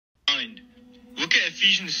at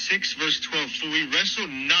Ephesians 6, verse 12. For we wrestle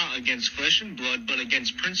not against flesh and blood, but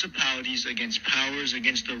against principalities, against powers,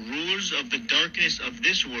 against the rulers of the darkness of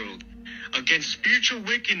this world, against spiritual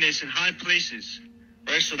wickedness in high places.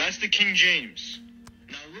 Right, so that's the King James.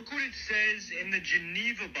 Now look what it says in the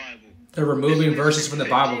Geneva Bible. They're removing verses from the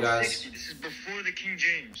Bible, guys. This is before the King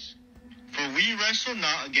James. For we wrestle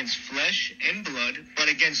not against flesh and blood, but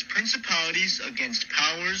against principalities, against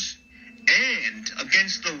powers, and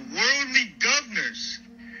against the worldly governors,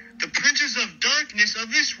 the princes of darkness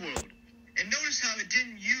of this world. And notice how it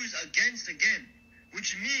didn't use against again,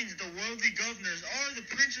 which means the worldly governors are the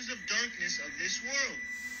princes of darkness of this world,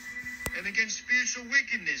 and against spiritual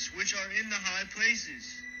wickedness, which are in the high places.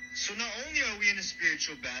 So not only are we in a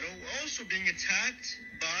spiritual battle, we're also being attacked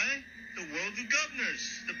by the worldly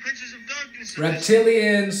governors, the princes of darkness.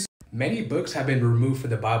 Reptilians. Many books have been removed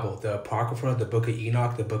from the Bible. The Apocrypha, the Book of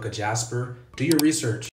Enoch, the Book of Jasper. Do your research.